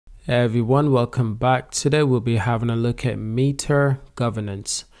Hey everyone, welcome back. Today we'll be having a look at Meter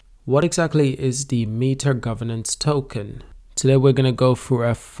governance. What exactly is the Meter governance token? Today we're going to go through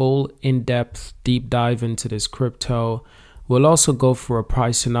a full in-depth deep dive into this crypto. We'll also go through a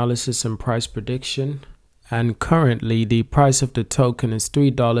price analysis and price prediction. And currently the price of the token is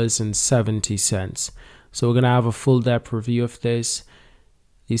 $3.70. So we're going to have a full depth review of this.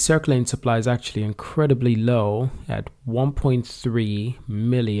 The circulating supply is actually incredibly low at 1.3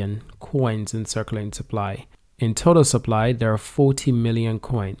 million coins in circulating supply. In total supply, there are 40 million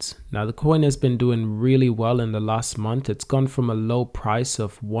coins. Now the coin has been doing really well in the last month. It's gone from a low price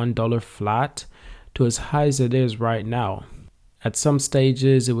of $1 flat to as high as it is right now. At some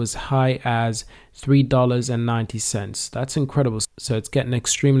stages, it was high as $3.90. That's incredible. So it's getting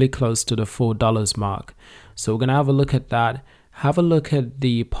extremely close to the $4 mark. So we're going to have a look at that. Have a look at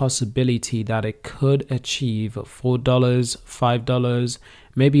the possibility that it could achieve $4, $5,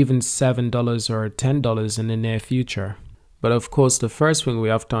 maybe even $7 or $10 in the near future. But of course, the first thing we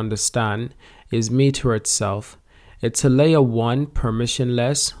have to understand is Meter itself. It's a layer 1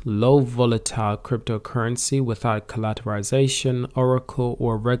 permissionless, low volatile cryptocurrency without collateralization, oracle,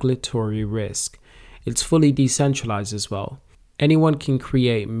 or regulatory risk. It's fully decentralized as well. Anyone can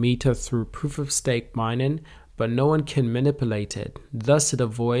create Meter through proof of stake mining, but no one can manipulate it. Thus, it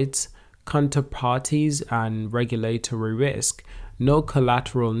avoids counterparties and regulatory risk. No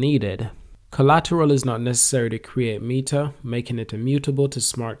collateral needed. Collateral is not necessary to create Meter, making it immutable to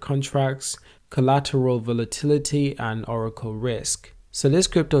smart contracts, collateral volatility, and oracle risk. So this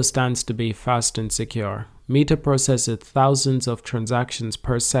crypto stands to be fast and secure. Meter processes thousands of transactions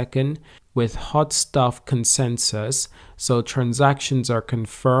per second with HotStuff consensus, so transactions are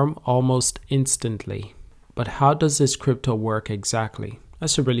confirmed almost instantly. But how does this crypto work exactly?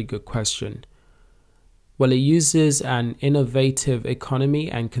 That's a really good question. Well, it uses an innovative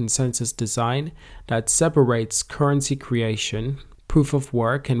economy and consensus design that separates currency creation, proof of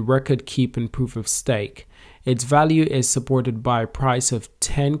work, and record keeping proof of stake. Its value is supported by a price of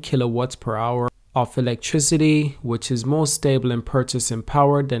 10 kilowatts per hour of electricity, which is more stable in purchasing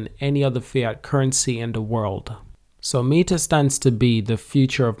power than any other fiat currency in the world. So Meter stands to be the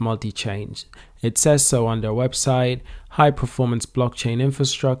future of multi-chain. It says so on their website, high-performance blockchain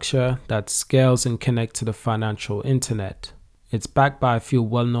infrastructure that scales and connects to the financial internet. It's backed by a few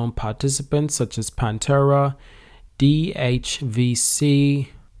well-known participants such as Pantera, DHVC,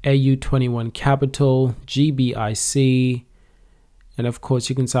 AU21 Capital, GBIC, and of course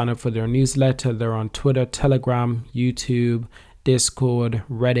you can sign up for their newsletter. They're on Twitter, Telegram, YouTube, Discord,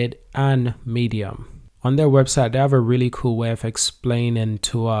 Reddit, and Medium. On their website, they have a really cool way of explaining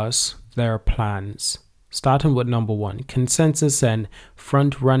to us their plans. Starting with number 1, consensus and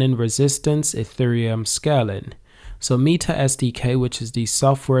front-running resistance Ethereum scaling. So Meter SDK, which is the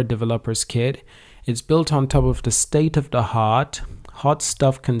software developers kit, is built on top of the state-of-the-art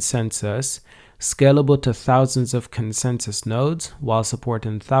HotStuff consensus, scalable to thousands of consensus nodes while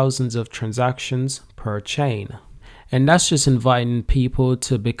supporting thousands of transactions per chain. And that's just inviting people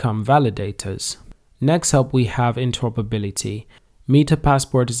to become validators. Next up, we have interoperability. Meter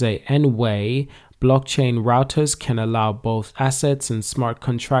Passport is a N-way blockchain. Routers can allow both assets and smart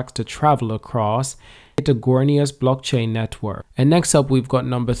contracts to travel across heterogeneous blockchain network. And next up, we've got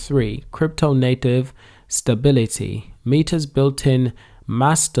number 3, crypto native stability. Meter's built-in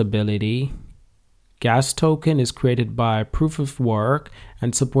mass stability gas token is created by proof of work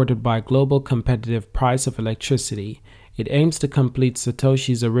and supported by global competitive price of electricity. It aims to complete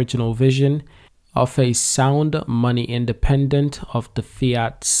Satoshi's original vision of a sound money independent of the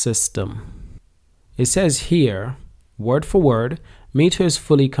fiat system. It says here, word for word, Meter is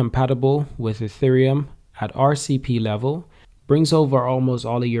fully compatible with Ethereum at RCP level, brings over almost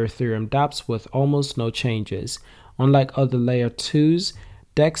all of your Ethereum dApps with almost no changes. Unlike other layer 2s,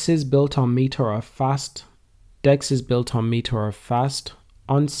 DEXs built on Meter are fast,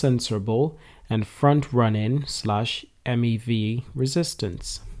 uncensorable, and front-running /MEV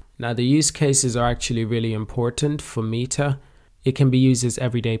resistance. Now the use cases are actually really important for Meter. It can be used as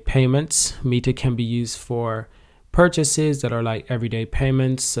everyday payments. Meter can be used for purchases that are like everyday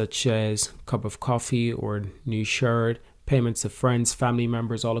payments, such as a cup of coffee or new shirt, payments to friends, family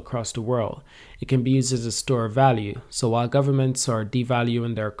members all across the world. It can be used as a store of value. So while governments are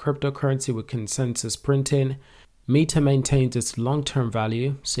devaluing their cryptocurrency with consensus printing, Meter maintains its long-term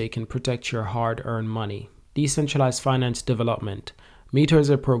value so you can protect your hard-earned money. Decentralized finance development. Meter is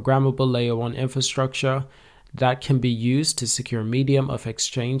a programmable layer 1 infrastructure that can be used to secure medium of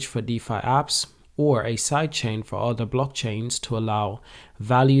exchange for DeFi apps or a sidechain for other blockchains to allow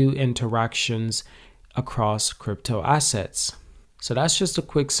value interactions across crypto assets. So that's just a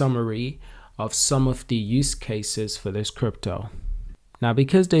quick summary of some of the use cases for this crypto. Now,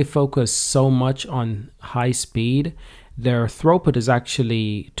 because they focus so much on high speed, their throughput is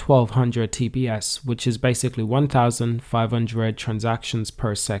actually 1200 TPS, which is basically 1500 transactions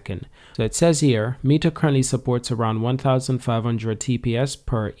per second. So it says here, Meter currently supports around 1500 TPS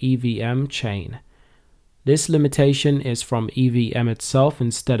per EVM chain. This limitation is from EVM itself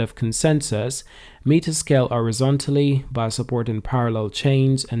instead of consensus. Meter scale horizontally by supporting parallel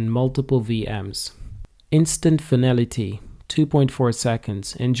chains and multiple VMs. Instant finality, 2.4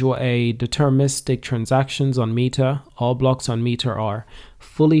 seconds. Enjoy deterministic transactions on Meter. All blocks on Meter are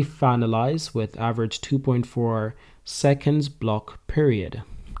fully finalized with average 2.4 seconds block period.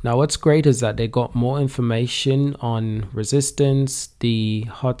 Now what's great is that they got more information on resistance, the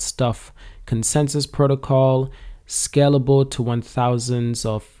HotStuff consensus protocol, scalable to 1000s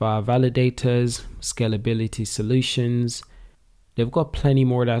of validators, scalability solutions. They've got plenty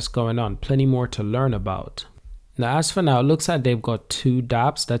more that's going on, plenty more to learn about. Now as for now, it looks like they've got two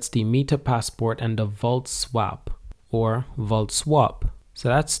dApps. That's the Meter Passport and the Vault Swap or Vault Swap. So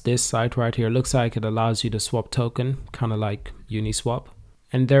that's this site right here. Looks like it allows you to swap token, kind of like Uniswap.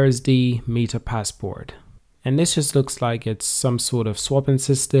 And there is the Meter Passport. And this just looks like it's some sort of swapping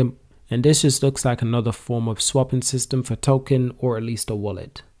system. And this just looks like another form of swapping system for token, or at least a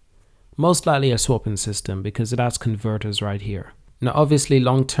wallet. Most likely a swapping system because it has converters right here. Now obviously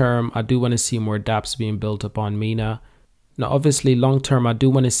long term, I do want to see more dApps being built upon Meter. That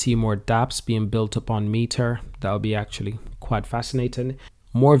would be actually quite fascinating.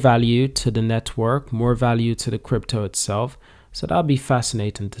 More value to the network, more value to the crypto itself. So that'll be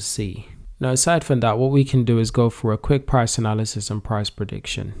fascinating to see. Now aside from that, what we can do is go for a quick price analysis and price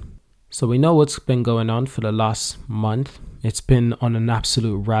prediction. So we know what's been going on for the last month. It's been on an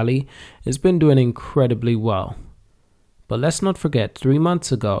absolute rally. It's been doing incredibly well. But let's not forget, 3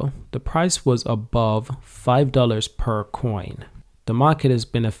 months ago, the price was above $5 per coin. The market has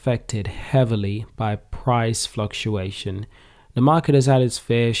been affected heavily by price fluctuation. The market has had its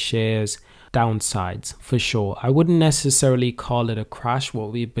fair shares downsides for sure. I wouldn't necessarily call it a crash,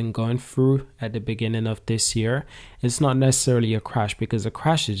 what we've been going through at the beginning of this year. It's not necessarily a crash because a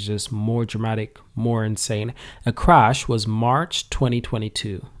crash is just more dramatic, more insane. A crash was March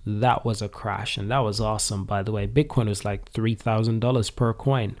 2022. That was a crash, and that was awesome, by the way. Bitcoin was like $3,000 per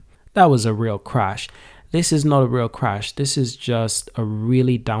coin. That was a real crash. This is not a real crash. This is just a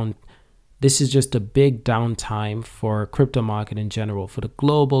big downtime for crypto market in general, for the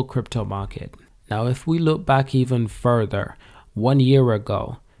global crypto market. Now, if we look back even further, 1 year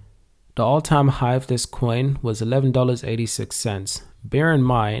ago, the all-time high of this coin was $11.86. Bear in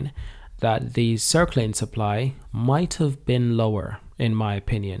mind that the circulating supply might have been lower, in my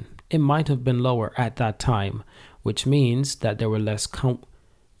opinion. It might have been lower at that time, which means that there were less coins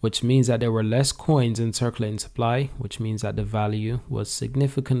in circulating supply, which means that the value was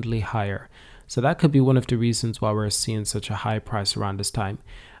significantly higher. So that could be one of the reasons why we're seeing such a high price around this time.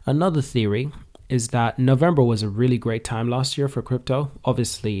 Another theory is that November was a really great time last year for crypto.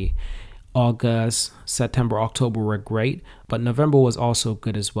 Obviously, August, September, October were great, but November was also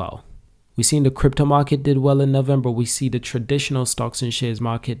good as well. We've seen the crypto market did well in November. We see the traditional stocks and shares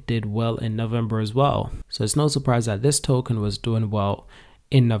market did well in November as well. So it's no surprise that this token was doing well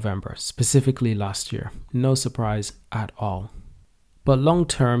in November, specifically last year. No surprise at all. But long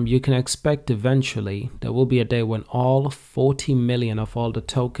term, you can expect eventually there will be a day when all 40 million of all the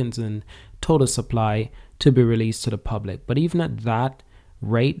tokens in total supply to be released to the public. But even at that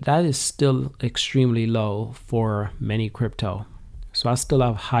rate, that is still extremely low for many crypto. So I still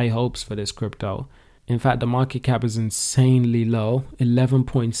have high hopes for this crypto. In fact, the market cap is insanely low,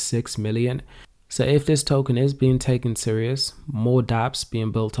 11.6 million. So if this token is being taken serious, more dApps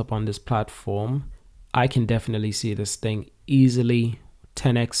being built up on this platform, I can definitely see this thing easily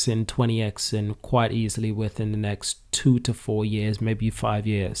 10x and 20x and quite easily within the next 2 to 4 years, maybe 5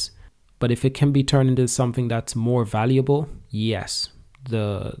 years. But if it can be turned into something that's more valuable, yes,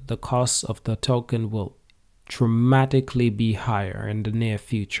 the cost of the token will dramatically be higher in the near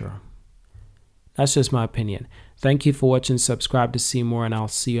future. That's just my opinion. Thank you for watching. Subscribe to see more, and I'll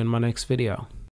see you in my next video.